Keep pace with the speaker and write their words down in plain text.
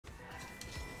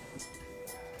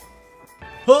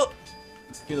Oh!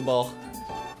 Give me the ball.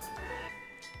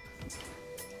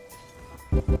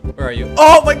 Where are you?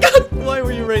 Oh my god! Why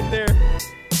were you right there?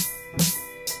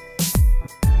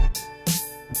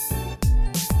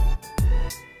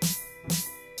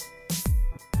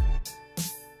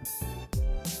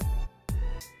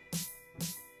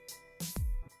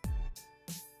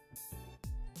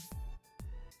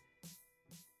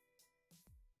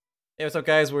 Hey, what's up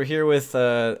guys? We're here with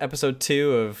episode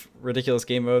 2 of Ridiculous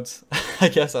Game Modes. I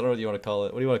guess, I don't know what you want to call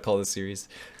it. What do you want to call this series?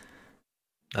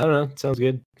 I don't know. Sounds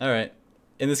good. Alright.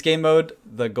 In this game mode,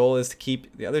 the goal is to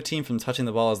keep the other team from touching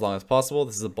the ball as long as possible.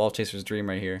 This is a ball chaser's dream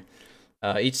right here.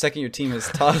 Each second your team has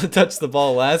touched the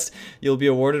ball last, you'll be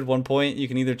awarded 1 point. You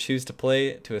can either choose to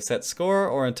play to a set score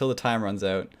or until the time runs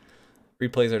out.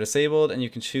 Replays are disabled, and you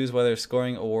can choose whether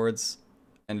scoring awards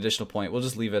an additional point. We'll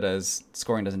just leave it as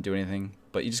scoring doesn't do anything.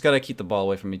 But you just gotta keep the ball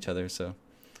away from each other, so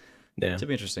yeah, it should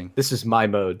be interesting. This is my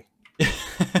mode.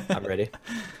 I'm ready.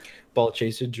 Ball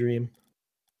chaser dream.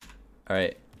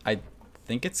 Alright, I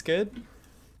think it's good.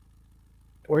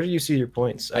 Where do you see your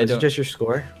points? Is it just your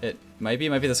score? It might be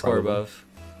the score above.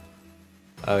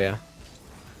 Oh yeah.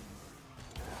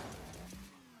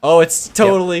 Oh, it's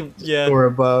totally yeah. Score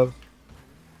above.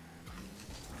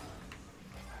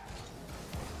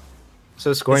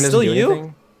 So scoring doesn't do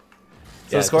anything?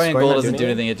 So yeah, scoring and goal doesn't do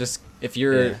anything. It just, if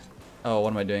you're... Yeah. Oh,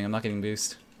 what am I doing? I'm not getting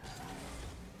boost.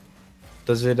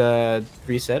 Does it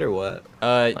reset or what?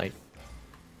 Like,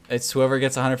 it's whoever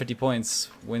gets 150 points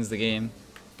wins the game.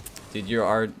 Dude,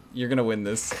 you're gonna win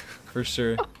this for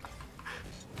sure.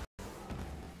 Oh,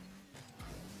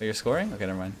 you're scoring? Okay,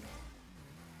 never mind.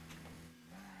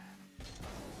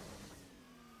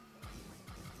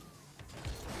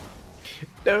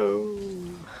 No.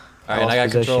 All right, I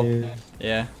got control.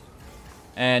 Yeah.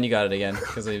 And you got it again,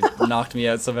 because they knocked me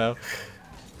out somehow.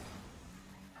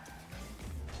 I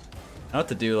don't know what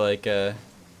to do, like,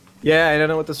 yeah, I don't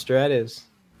know what the strat is.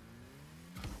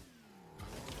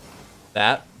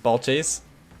 That? Ball chase?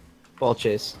 Ball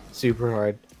chase. Super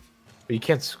hard. But you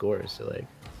can't score, so, like...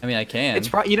 I mean, I can.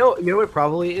 It's you know what it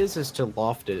probably is to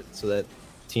loft it, so that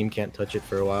team can't touch it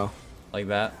for a while. Like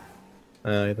that?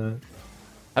 Like that.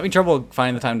 Having trouble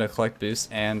finding the time to collect boosts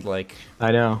and, like...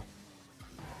 I know.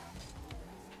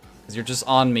 Because you're just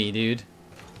on me, dude.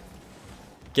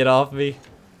 Get off me.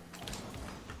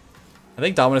 I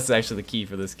think dominance is actually the key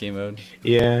for this game mode.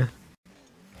 Yeah.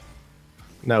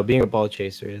 No, being a ball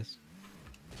chaser is.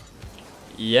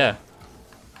 Yeah.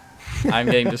 I'm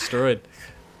getting destroyed.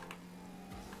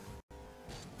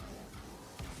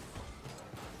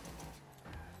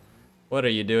 What are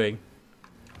you doing?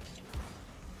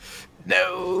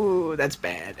 No, that's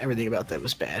bad. Everything about that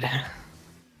was bad.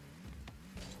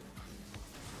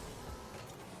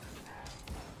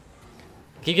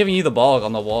 Keep giving you the ball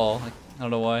on the wall. Like, I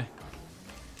don't know why.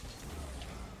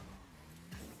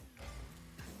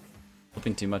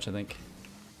 Flipping too much, I think.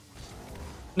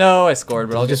 No, I scored,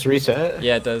 but I'll just reset.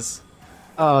 Yeah, it does.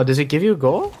 Oh, does it give you a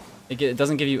goal? It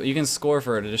doesn't give you. You can score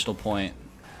for an additional point.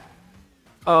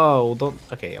 Oh, well, don't.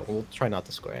 Okay, yeah, we'll try not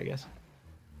to score, I guess.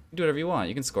 You do whatever you want.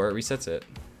 You can score. It resets it.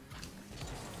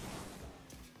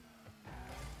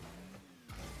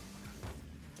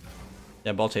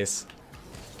 Yeah, ball chase.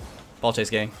 Ball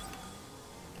chase, gang.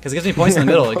 Because it gives me points in the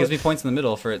middle. It gives me points in the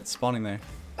middle for it spawning there.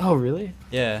 Oh, really?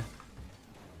 Yeah.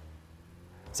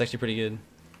 It's actually pretty good.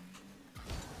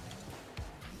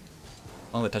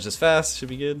 As long as it touches fast, should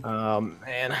be good.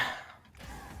 Man.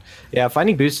 Yeah,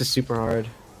 finding boost is super hard.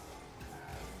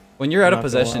 When you're out of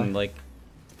possession, like,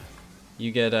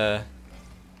 you get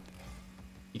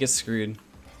screwed.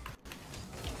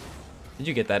 Did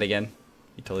you get that again?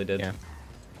 You totally did. Yeah.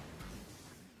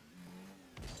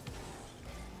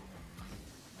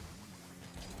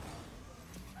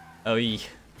 Oh, it's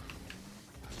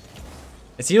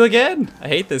you again! I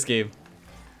hate this game.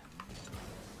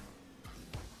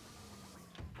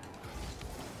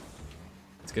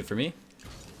 It's good for me.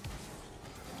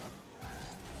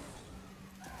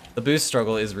 The boost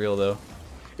struggle is real, though.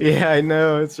 Yeah, I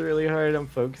know. It's really hard. I'm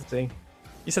focusing.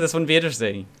 You said this wouldn't be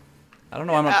interesting. I don't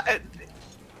know why I'm not...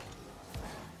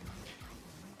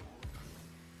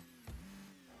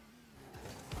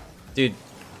 Dude,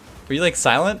 were you, like,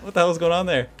 silent? What the hell was going on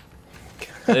there?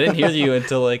 I didn't hear you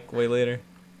until, like, way later.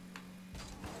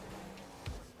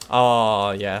 Oh,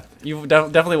 yeah. You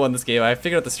definitely won this game. I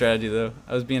figured out the strategy, though.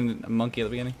 I was being a monkey at the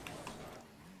beginning.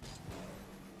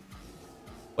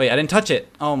 Wait, I didn't touch it.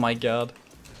 Oh, my God.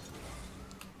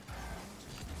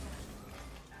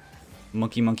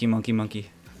 Monkey, monkey, monkey, monkey.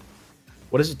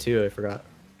 What is it to? I forgot.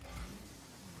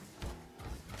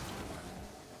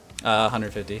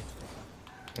 150.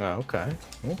 Oh, okay.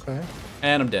 Okay.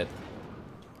 And I'm dead.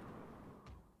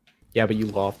 Yeah, but you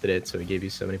lofted it, so it gave you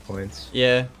so many points.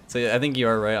 Yeah, so I think you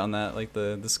are right on that, like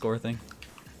the score thing.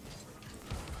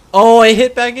 Oh, I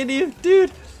hit back into you,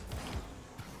 dude.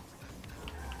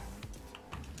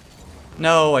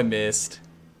 No, I missed.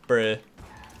 Bruh.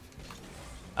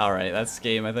 Alright, that's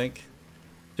game, I think.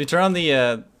 Should we turn on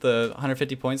the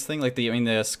 150 points thing? Like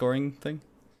the scoring thing?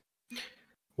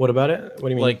 What about it? What do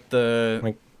you mean? Like the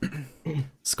Like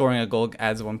scoring a goal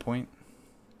adds 1 point.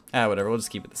 Ah, whatever, we'll just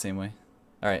keep it the same way.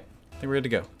 Alright, I think we're good to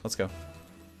go. Let's go.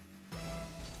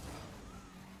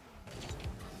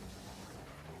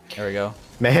 There we go.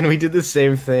 Man, we did the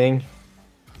same thing.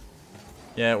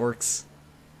 Yeah, it works.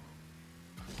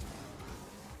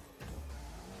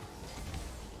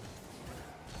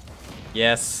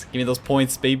 Yes, give me those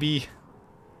points, baby.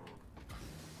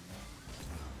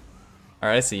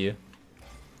 Alright, I see you.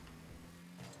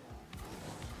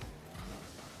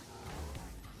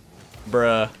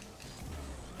 Bruh.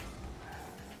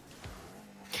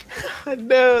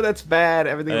 No, that's bad.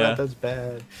 Everything Yeah. about that's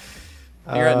bad.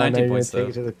 You're at 19 now points, you're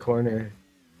gonna though. take it to the corner.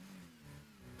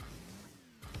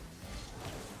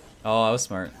 Oh, I was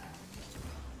smart.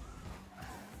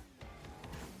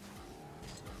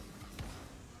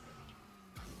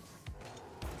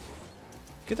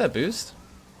 Get that boost.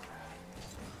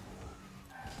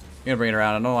 You're gonna bring it around.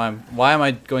 I don't know why am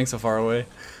I going so far away?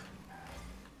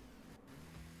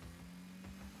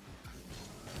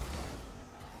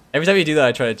 Every time you do that,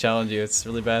 I try to challenge you. It's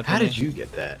really bad. How did you get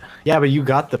that? Yeah, but you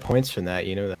got the points from that.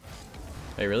 You know that.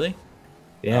 Wait, really?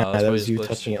 Yeah, Oh, that's that probably was just you glitched.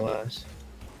 touching it last.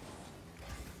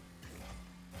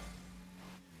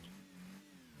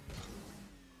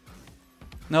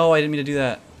 No, I didn't mean to do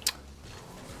that.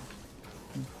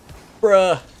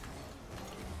 Bruh.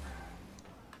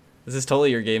 This is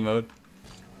totally your game mode.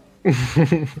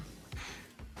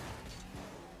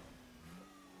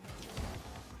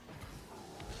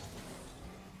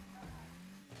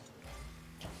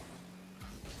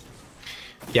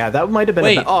 Yeah, that might have been.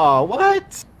 Wait. Oh,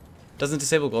 what? Doesn't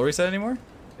disable goal reset anymore?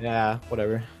 Yeah,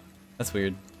 whatever. That's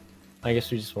weird. I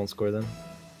guess we just won't score then.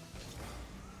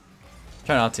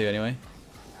 Try not to anyway.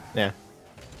 Yeah.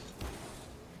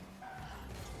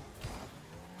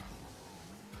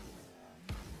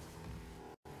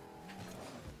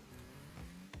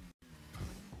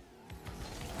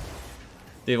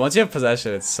 Dude, once you have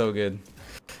possession, it's so good.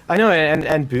 I know,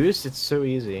 and boost, it's so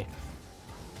easy.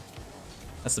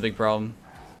 That's the big problem.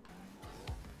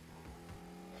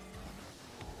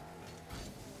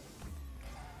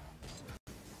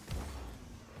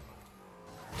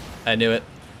 I knew it.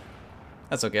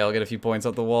 That's okay, I'll get a few points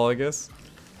off the wall, I guess.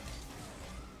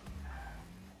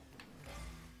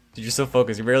 Dude, you're so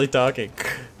focused, you're barely talking.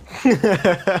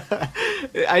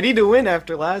 I need to win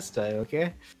after last time,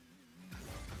 okay?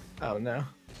 Oh no.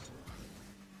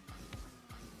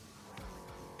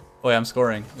 Oh yeah, I'm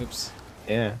scoring. Oops.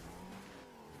 Yeah.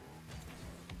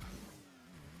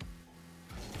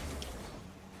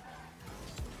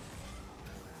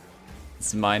 This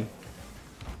is mine.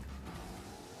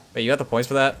 Wait, you got the points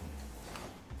for that?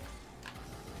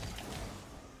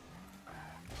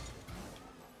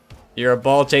 You're a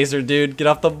ball chaser, dude. Get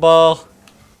off the ball.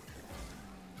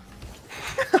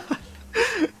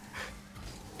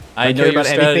 I know your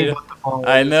strategy.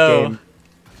 I know.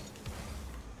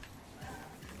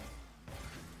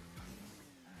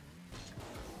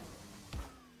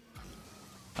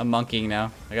 I'm monkeying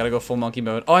now. I gotta go full monkey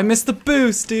mode. Oh, I missed the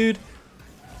boost, dude.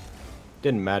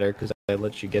 Didn't matter because I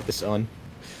let you get this on.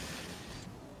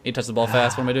 You touch the ball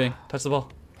fast. What am I doing? Touch the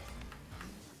ball.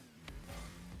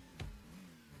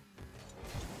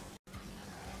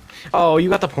 Oh, you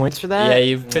got the points for that? Yeah,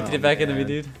 you 50 it back into me,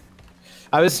 dude.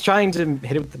 I was trying to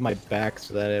hit it with my back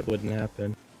so that it wouldn't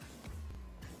happen.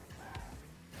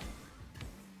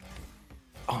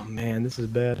 Oh man, this is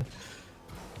bad.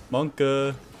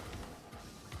 Monka.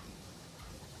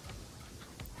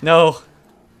 No.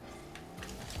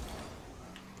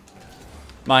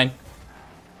 Mine.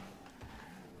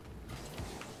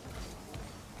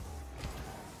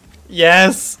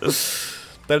 Yes.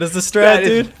 That is the strat, That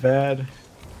is dude. bad.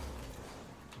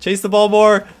 Chase the ball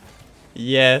more.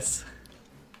 Yes.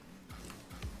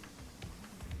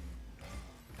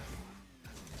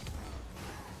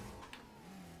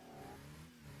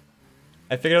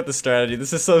 I figured out the strategy.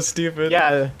 This is so stupid.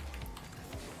 Yeah.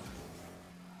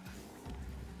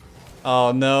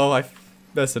 Oh no, I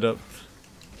messed it up.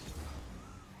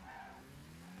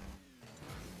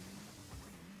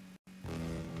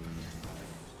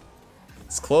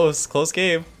 It's close. Close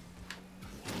game.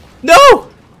 No!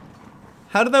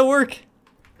 How did that work?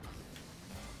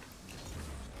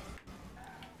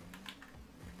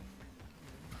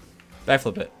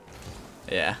 Backflip it.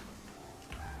 Yeah.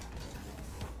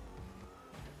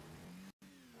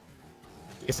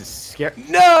 This is scary.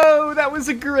 No, that was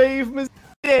a grave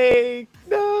mistake.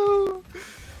 No.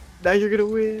 Now you're gonna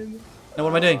win. No, what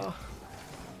am I doing?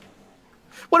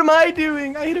 What am I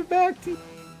doing? I hit it back to.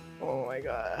 Oh my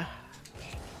god.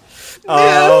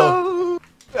 Oh.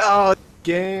 No. Oh,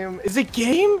 game. Is it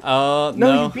game? Oh,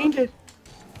 No, no. you beamed it.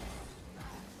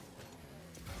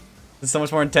 It's so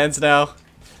much more intense now.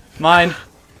 Mine.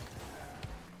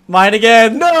 Mine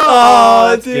again. No.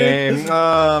 Oh, it's dude. game.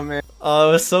 Oh man. Oh,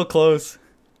 it was so close.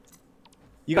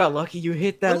 You got lucky. You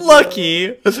hit that.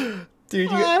 Lucky.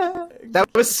 Dude, you... That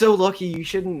was so lucky. You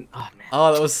shouldn't. Oh man.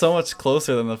 Oh, that was so much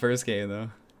closer than the first game, though.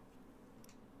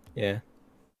 Yeah.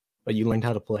 But you learned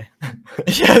how to play.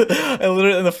 Yeah, I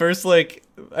literally, in the first, like,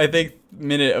 I think,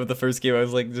 minute of the first game, I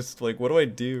was like, just like, what do I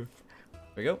do? There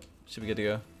we go. Should be good to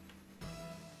go.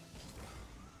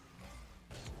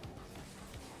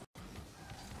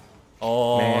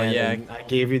 Oh, Man, yeah. I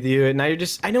gave you the. Now you're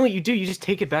just. I know what you do. You just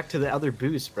take it back to the other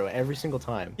boost, bro, every single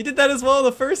time. You did that as well in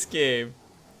the first game.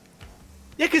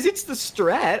 Yeah, because it's the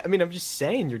strat. I mean, I'm just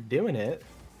saying you're doing it.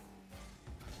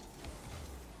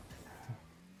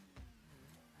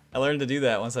 I learned to do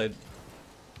that once I...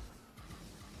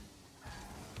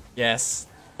 Yes.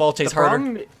 Ball chase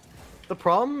harder. The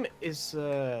problem is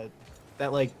that,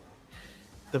 like,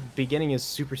 the beginning is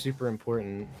super, super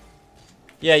important.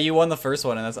 Yeah, you won the first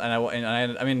one, and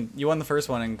I mean, you won the first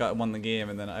one and won the game,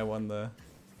 and then I won the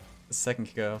second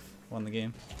kickoff, won the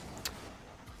game.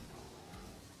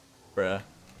 Bruh.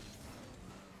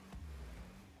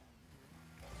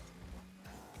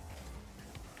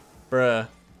 Bruh.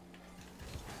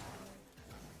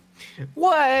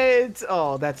 What?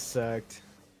 Oh, that sucked.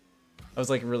 That was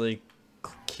like really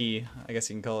key, I guess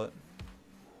you can call it.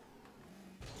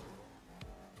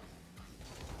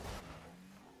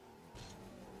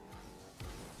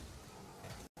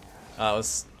 That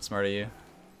was smart of you.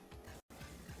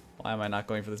 Why am I not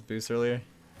going for this boost earlier?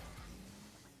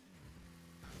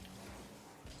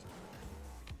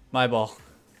 My ball.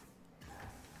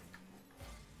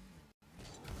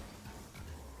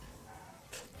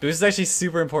 Boost is actually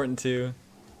super important too.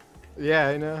 Yeah,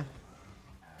 I know.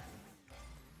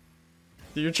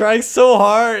 Dude, you're trying so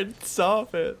hard.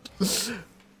 Stop it.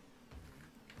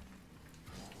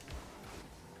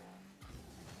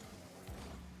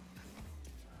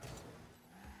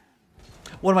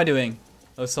 What am I doing?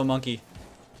 That was so monkey.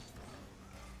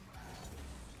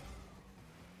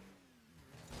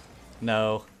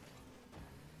 No.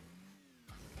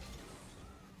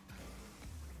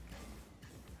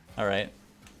 Alright.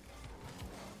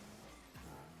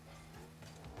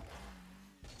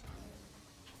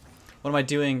 What am I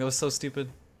doing? That was so stupid.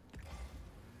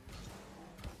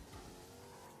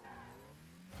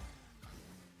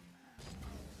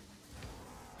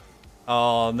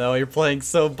 Oh no, you're playing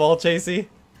so ball chasey.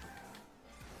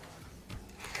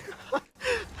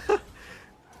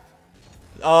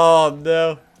 Oh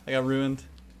no, I got ruined.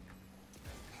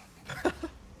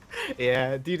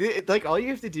 Yeah, dude, like, all you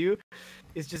have to do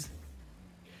is just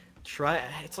try.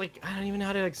 It's like, I don't even know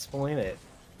how to explain it.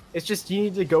 It's just you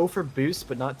need to go for boost,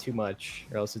 but not too much,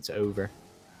 or else it's over.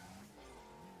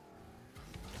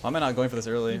 Why am I not going for this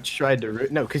early? You tried to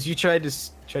no, because you tried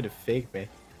to fake me.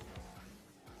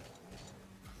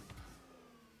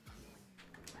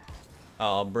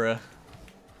 Oh, bruh.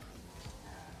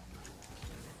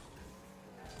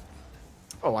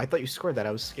 Oh, I thought you scored that.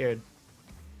 I was scared.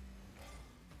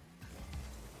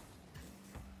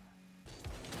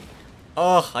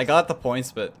 Oh, I got the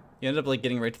points, but you ended up like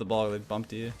getting right to the ball, like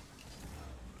bumped you.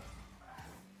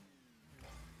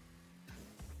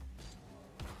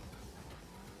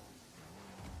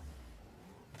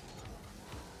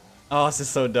 Oh, this is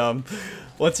so dumb.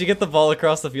 Once you get the ball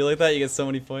across the field like that, you get so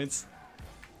many points.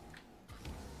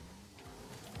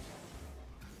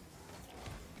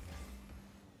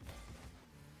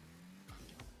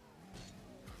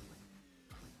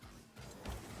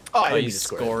 Oh, You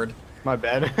scored. My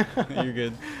bad. You're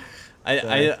good.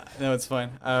 I no, it's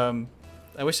fine.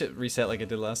 I wish it reset like it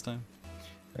did last time.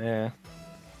 Yeah.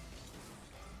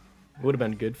 Would have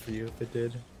been good for you if it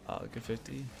did. Oh, good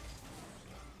 50.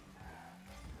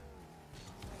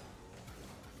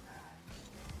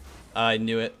 I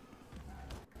knew it.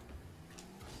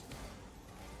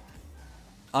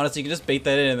 Honestly, you can just bait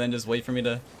that in and then just wait for me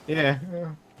to... Yeah.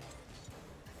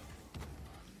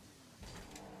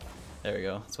 There we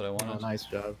go. That's what I wanted. Oh, nice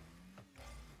job.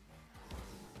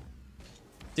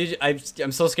 Dude,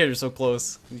 I'm so scared you're so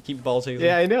close. You keep ball chasing.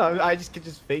 Yeah, I know. I just could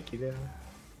just fake you now.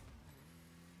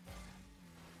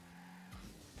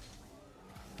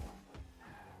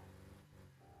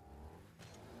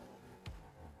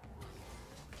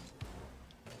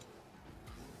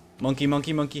 Monkey,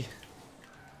 monkey, monkey.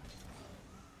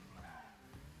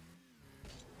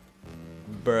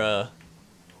 Bruh.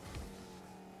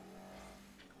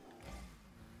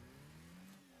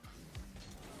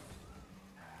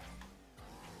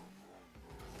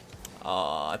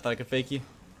 Aw, I thought I could fake you.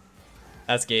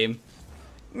 That's game.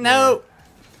 No!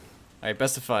 Alright,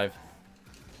 best of 5.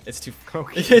 It's too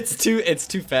Okay. it's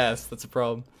too fast. That's a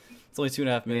problem. It's only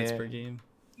 2.5 minutes per game.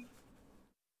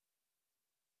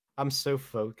 I'm so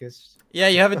focused. Yeah,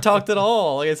 you haven't talked at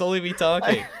all. Like it's only me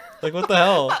talking. Like what the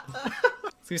hell? It's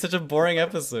gonna be such a boring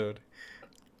episode.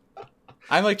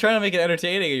 I'm like trying to make it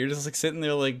entertaining and you're just like sitting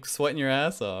there like sweating your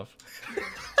ass off.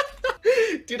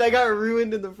 Dude, I got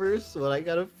ruined in the first one. I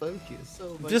gotta focus.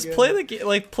 Oh my Just God. play the game,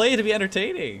 like play to be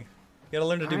entertaining. You gotta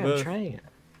learn to do both. I'm trying.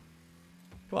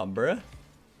 Come on, bruh.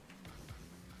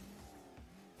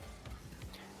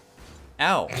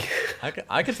 Ow.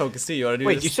 I could focus too. You wanna do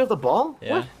Wait, this? you still have the ball?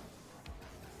 Yeah. What?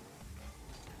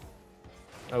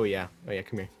 Oh yeah. Oh yeah,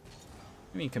 come here.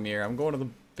 I mean, come here. I'm going to the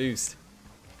boost.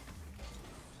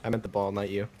 I meant the ball, not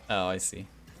you. Oh, I see.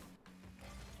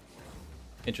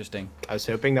 Interesting. I was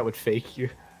hoping that would fake you.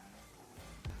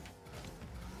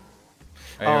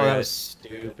 All right, Oh, all that right. was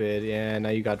stupid. Yeah, now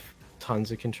you got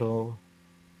tons of control.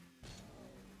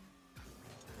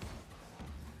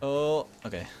 Oh,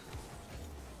 okay.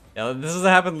 Yeah, this is what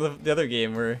happened the other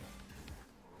game where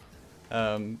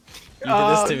you did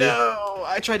this to me. No!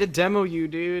 I tried to demo you,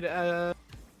 dude.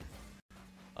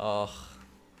 Oh,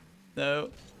 no.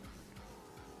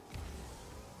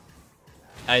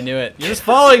 I knew it. You're just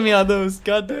following me on those.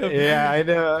 Goddamn. Yeah, I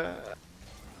know.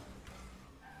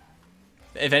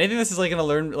 If anything, this is like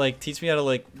gonna teach me how to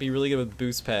like be really good with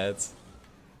boost pads.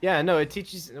 Yeah, no, it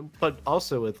teaches, but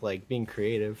also with like being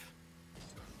creative.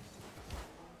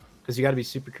 Because you got to be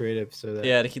super creative so that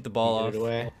Yeah, to keep the ball you off. get it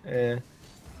away. Yeah.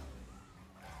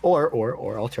 Or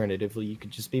alternatively, you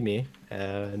could just be me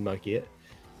and monkey it.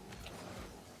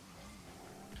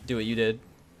 Do what you did.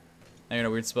 Now you're in a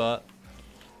weird spot.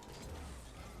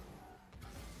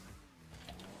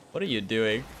 What are you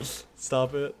doing?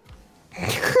 Stop it.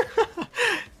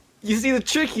 You see, the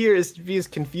trick here is to be as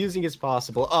confusing as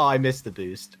possible. Oh, I missed the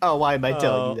boost. Oh, why am I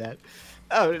telling you that?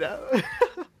 Oh no.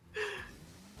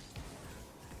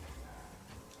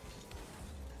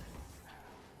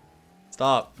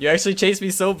 Stop. You actually chased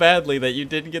me so badly that you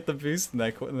didn't get the boost in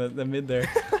the mid there.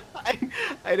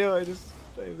 I know. I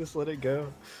just let it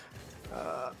go.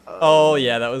 Oh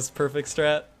yeah, that was perfect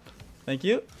strat. Thank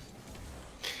you.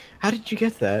 How did you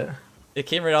get that? It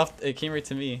came right off. It came right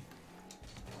to me.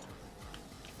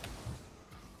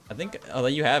 I think. Oh,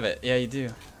 you have it. Yeah, you do.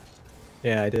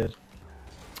 Yeah, I did.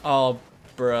 Oh,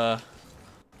 bruh.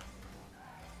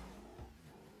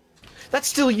 That's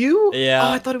still you? Yeah.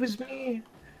 Oh, I thought it was me.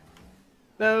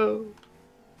 No.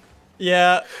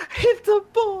 Yeah. Hit the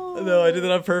ball. No, I did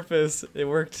it on purpose. It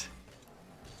worked.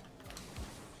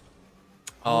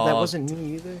 Oh, that wasn't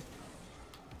me either.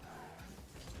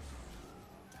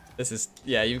 This is.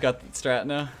 Yeah, you've got the strat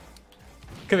now.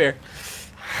 Come here.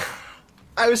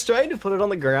 I was trying to put it on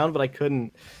the ground, but I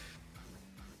couldn't.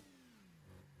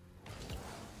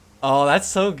 Oh, that's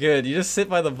so good. You just sit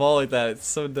by the ball like that. It's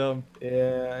so dumb.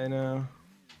 Yeah, I know.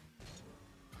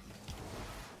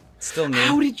 Still me.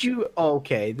 How did you? Oh,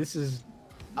 okay, this is.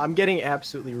 I'm getting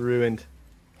absolutely ruined.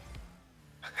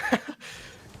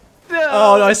 No!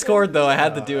 Oh no, I scored though. I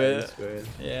had to do you it. scored.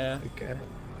 Yeah. Okay.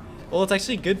 Well, it's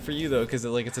actually good for you though, because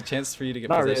it's a chance for you to get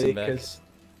Not possession really, back. because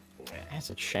it has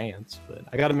a chance, but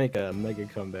I gotta make a mega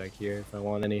comeback here if I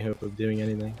want any hope of doing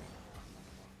anything.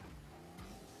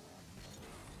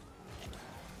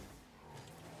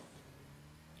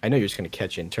 I know you're just gonna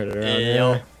catch it and turn it around. Yeah.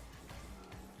 Yeah.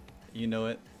 You know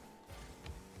it.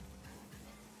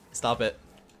 Stop it.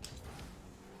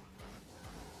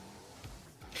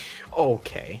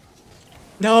 Okay.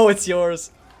 No, it's yours.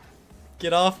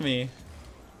 Get off me.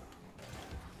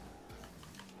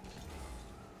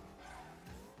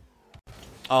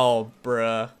 Oh,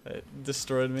 bruh. It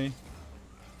destroyed me.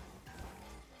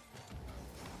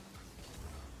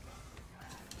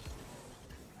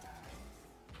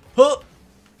 Huh!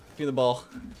 Give me the ball.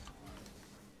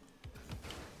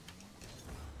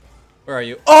 Where are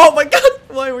you? Oh my god!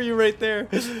 Why were you right there?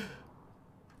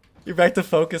 You're back to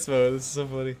focus mode. This is so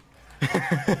funny.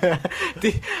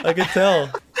 I could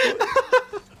tell.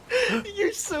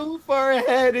 You're so far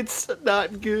ahead. It's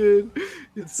not good.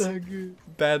 It's not good.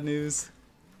 Bad news.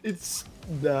 It's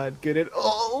not good at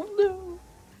all. No.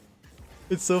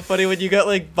 It's so funny when you got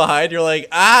like behind. You're like,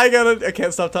 I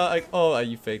can't stop talking. Oh,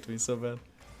 you faked me so bad.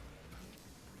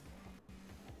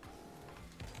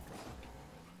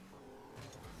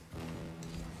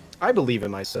 I believe in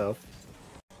myself.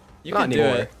 You Not can do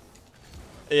anymore. it.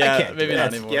 Yeah, I can't. maybe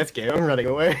not anymore. Yeah, it's game. I'm running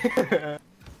away.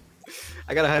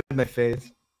 I gotta hide my face.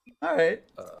 All right.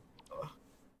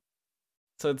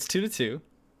 So it's 2-2.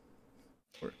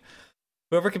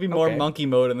 Whoever can be more Okay. monkey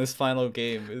mode in this final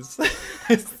game is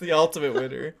is the ultimate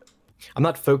winner. I'm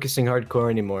not focusing hardcore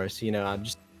anymore, so you know I'm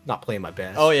just not playing my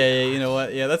best. Oh yeah, you know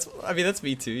what? Yeah, that's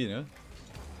me too, you know.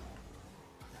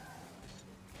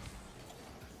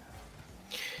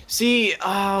 See,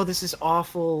 oh, this is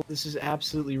awful. This is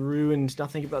absolutely ruined.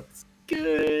 Nothing about this is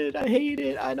good. I hate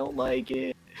it. I don't like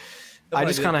it. I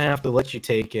just kind of have to let you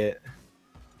take it.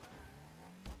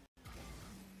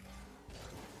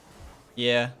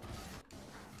 Yeah.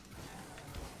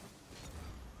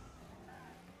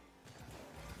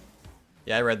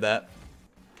 Yeah, I read that.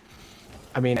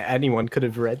 I mean, anyone could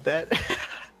have read that.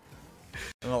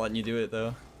 I'm not letting you do it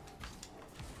though.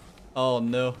 Oh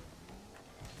no.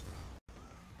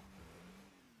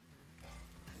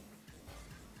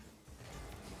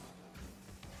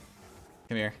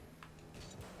 Come here.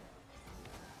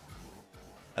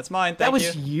 That's mine. That Thank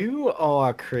was you. you?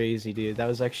 Oh, crazy, dude. That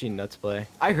was actually nuts play.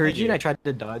 I heard Thank you and you. I tried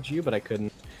to dodge you, but I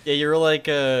couldn't. Yeah, you were like,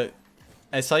 I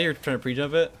saw you were trying to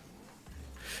pre-jump it.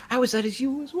 I was that as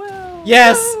you as well.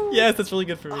 Yes! No! Yes, that's really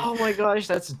good for me. Oh my gosh,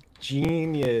 that's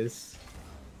genius.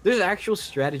 There's actual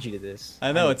strategy to this.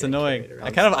 I know, I'm it's gonna annoying. carry it I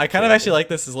around. kind of actually like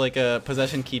this as like a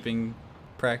possession keeping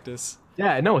practice.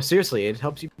 Yeah, no, seriously, it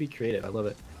helps you be creative. I love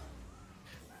it.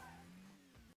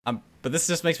 But this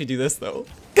just makes me do this though.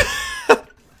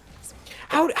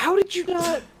 How did you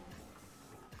not?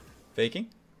 Faking?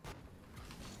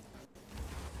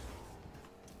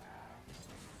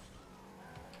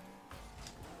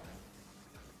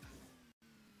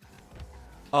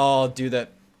 Oh, dude,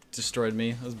 that destroyed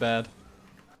me. That was bad.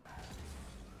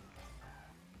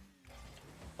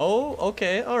 Oh,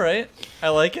 okay, alright. I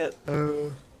like it.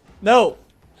 No!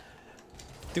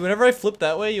 Dude, whenever I flip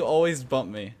that way, you always bump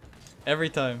me. Every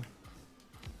time.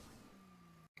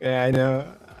 Yeah, I know.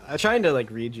 I'm trying to like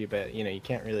read you, but you know you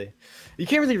can't really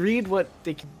read what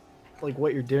they can, like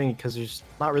what you're doing because there's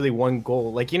not really one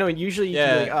goal. Like you know usually you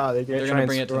can be like, oh they're gonna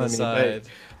bring it to the side.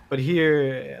 But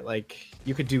here like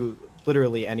you could do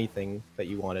literally anything that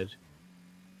you wanted.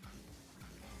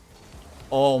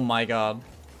 Oh my god.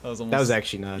 That was almost... That was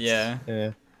actually nuts. Yeah.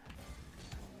 Yeah.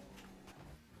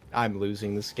 I'm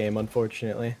losing this game,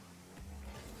 unfortunately.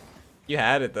 You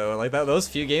had it though, like that. Those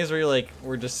few games where you like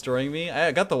were destroying me.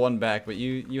 I got the one back, but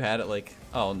you had it like.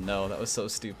 Oh no, that was so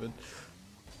stupid.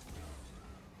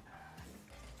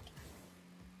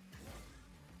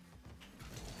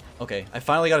 Okay, I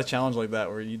finally got a challenge like that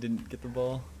where you didn't get the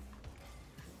ball.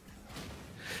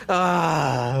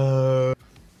 Ah.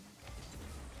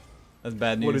 That's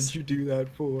bad news. What did you do that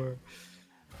for?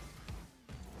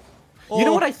 Oh. You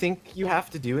know what I think you have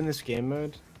to do in this game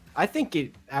mode? I think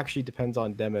it actually depends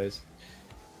on demos.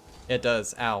 It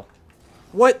does. Ow.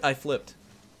 What? I flipped.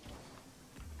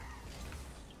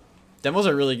 Demos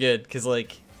are really good because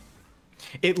like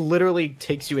It literally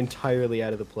takes you entirely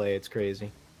out of the play. It's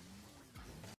crazy.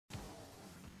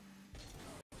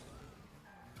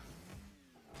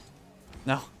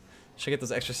 no, should get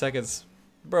those extra seconds,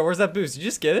 bro. Where's that boost? Did you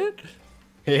just get it?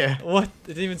 Yeah. What? It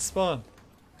didn't even spawn.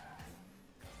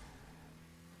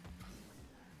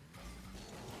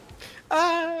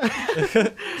 Ah.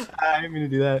 I didn't mean to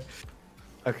do that.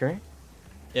 Okay.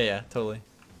 Yeah, totally.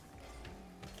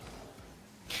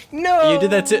 No. You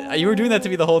did that to. You were doing that to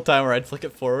me the whole time, where I'd flick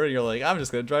it forward. And you're like, I'm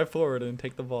just gonna drive forward and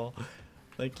take the ball.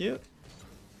 Thank you.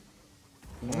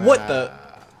 What the?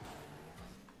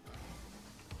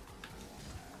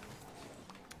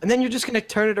 And then you're just gonna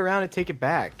turn it around and take it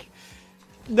back.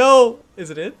 No! Is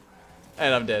it it?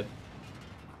 And I'm dead.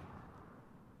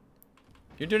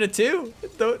 You're doing it too?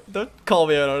 Don't call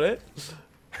me out on it.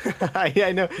 Yeah,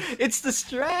 I know. It's the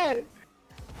strat.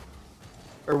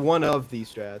 Or one of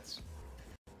these strats.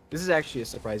 This is actually a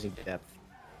surprising depth.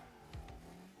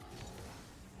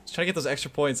 Just trying to get those extra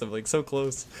points. I'm like so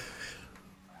close.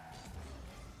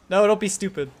 No, don't be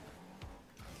stupid.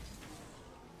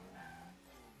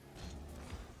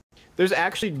 There's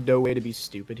actually no way to be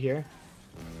stupid here.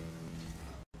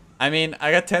 I mean,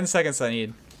 I got 10 seconds I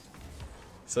need.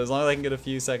 So as long as I can get a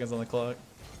few seconds on the clock.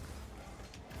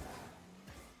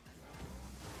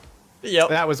 Yep.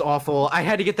 That was awful. I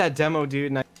had to get that demo,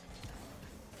 dude. And I...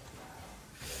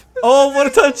 Oh, what a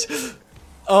touch!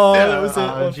 Oh, Yeah, that was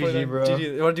it. GG, bro.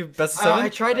 GG. You want to do best of 7? I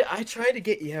tried to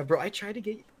get, yeah, bro. I tried to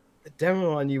get the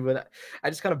demo on you, but I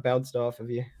just kind of bounced off of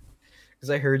you because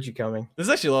I heard you coming. This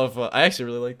is actually a lot of fun. I actually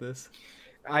really like this.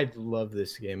 I love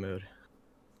this game mode.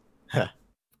 Of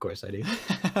course I do.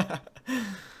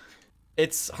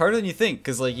 It's harder than you think,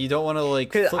 because like you don't want to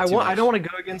like. Flip I too much. don't want to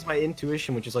go against my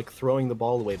intuition, which is like throwing the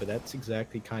ball away, but that's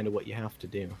exactly kind of what you have to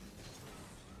do.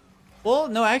 Well,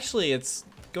 no, actually, it's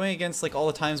going against like all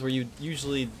the times where you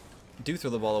usually do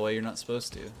throw the ball away. You're not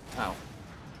supposed to. Ow.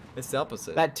 It's the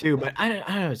opposite. That too, but I don't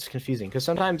know. It's confusing because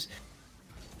sometimes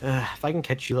if I can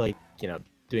catch you like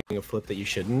doing a flip that you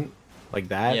shouldn't, like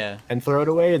that, Yeah. and throw it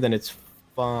away, then it's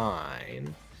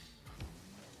fine.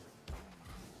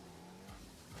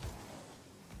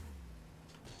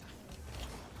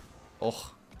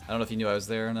 Oh, I don't know if you knew I was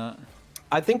there or not.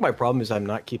 I think my problem is I'm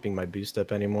not keeping my boost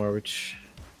up anymore, which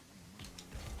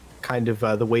kind of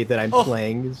the way that I'm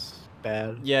playing is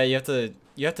bad. Yeah, you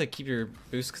have to keep your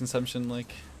boost consumption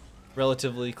like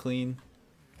relatively clean.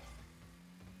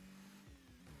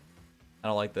 I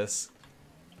don't like this.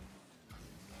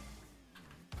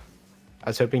 I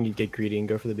was hoping you'd get greedy and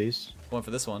go for the boost. Going for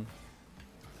this one.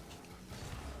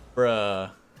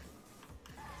 Bruh.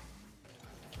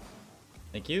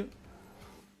 Thank you.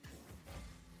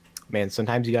 Man,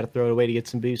 sometimes you gotta throw it away to get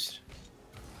some boost.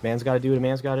 Man's gotta do what a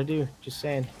man's gotta do. Just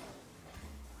saying.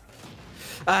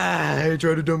 I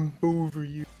tried to dump over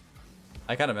you.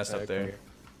 I kind of messed up there.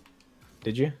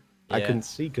 Did you? Yeah. I couldn't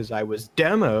see because I was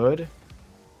demoed.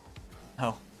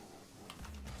 Oh.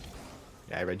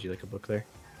 Yeah, I read you like a book there.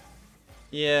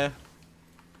 Yeah.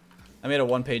 I made a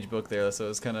one-page book there, so it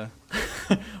was kind of...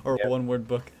 or a one-word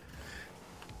book.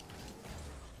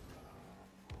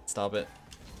 Stop it.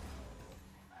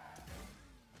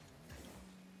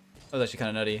 That was actually kind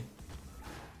of nutty.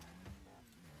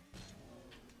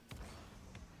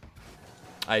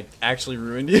 I actually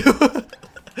ruined you.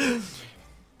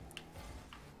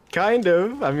 Kind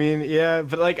of. I mean, yeah,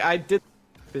 but like I did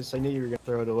this. I knew you were gonna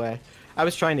throw it away. I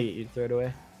was trying to get you to throw it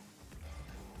away.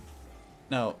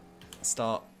 No.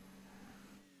 Stop.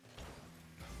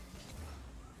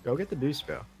 Go get the boost,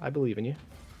 bro. I believe in you.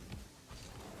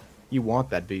 You want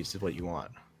that boost is what you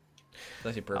want.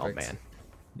 That's actually perfect. Oh, man.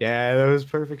 Yeah, that was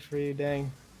perfect for you, dang.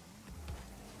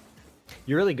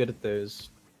 You're really good at those.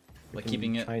 Like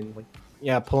keeping it?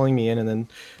 Yeah, pulling me in and then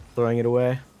throwing it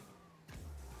away.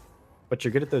 But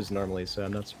you're good at those normally, so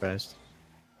I'm not surprised.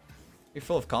 You're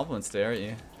full of compliments there, aren't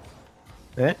you?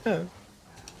 Yeah.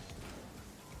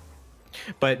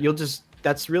 But you'll just...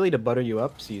 That's really to butter you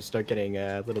up, so you start getting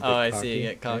a little bit cocky. Oh, I see. You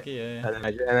get cocky, yeah.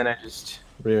 And then I just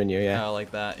ruin you, yeah. Oh,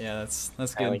 like that. Yeah, that's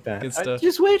good. I like that. Good stuff.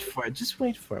 Just wait for it. Just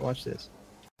wait for it. Watch this.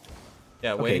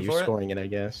 Yeah, Okay, waiting you're for it. scoring it, I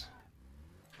guess.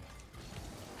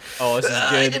 Oh, this is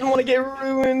I good. didn't want to get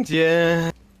ruined. Yeah.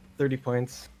 30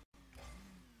 points.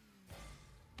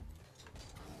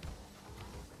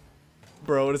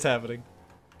 Bro, what is happening?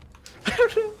 I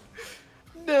don't know.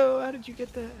 No, how did you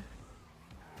get that?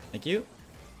 Thank you.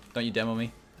 Don't you demo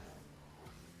me.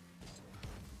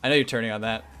 I know you're turning on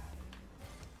that.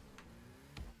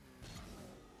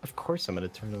 Of course I'm going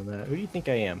to turn on that. Who do you think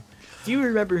I am? Do you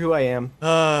remember who I am?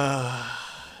 That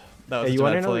was Hey, a you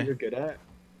want to bad know play. what you're good at?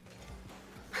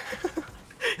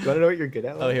 You want to know what you're good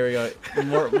at? Oh, here we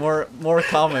go. More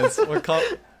comments.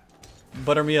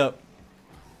 Butter me up.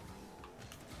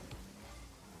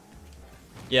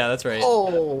 Yeah, that's right.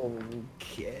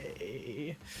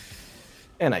 Okay.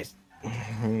 And I...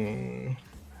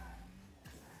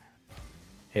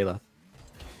 Hey, Leth.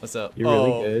 What's up? You're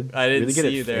really good. I didn't really good see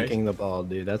at you there. flicking the ball,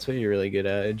 dude. That's what you're really good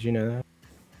at. Did you know that?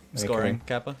 Scoring, Okay.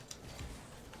 Kappa.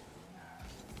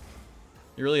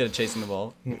 You're really good at chasing the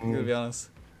ball. I'm gonna be honest.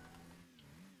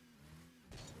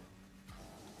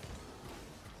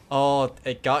 Oh,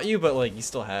 it got you, but like you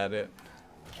still had it.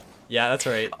 Yeah, that's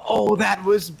right. Oh, that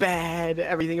was bad.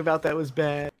 Everything about that was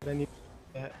bad. I need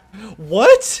that.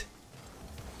 What?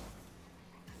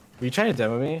 Were you trying to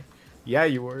demo me? Yeah,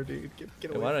 you were, dude.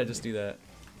 Get away. Why did I from just me. do that?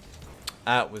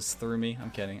 That was through me.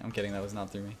 I'm kidding. I'm kidding. That was not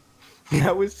through me.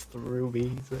 That was through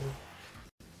me. So.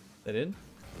 They did?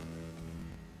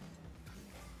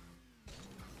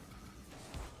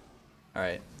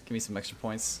 Alright, give me some extra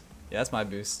points. Yeah, that's my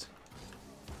boost.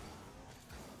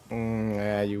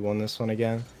 Yeah, you won this one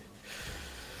again.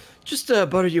 Just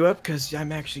butter you up, because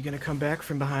I'm actually going to come back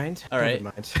from behind. Alright.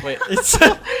 Never mind. Wait, it's...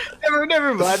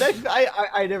 never mind.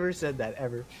 I never said that,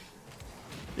 ever.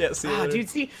 Yeah, see you later. Dude,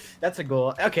 see? That's a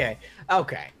goal. Okay. I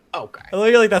look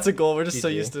like that's a goal. We're just so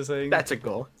GG. used to saying... That's a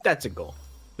goal. That's a goal.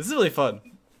 This is really fun.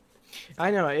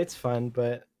 I know, it's fun,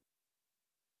 but...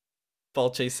 Ball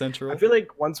chase central. I feel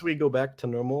like once we go back to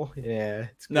normal, yeah,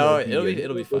 it's No, gonna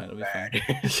it'll be fine. It'll be fine.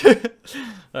 bad.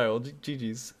 Alright, well,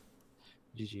 GG's.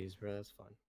 GG's, bro. That's fun.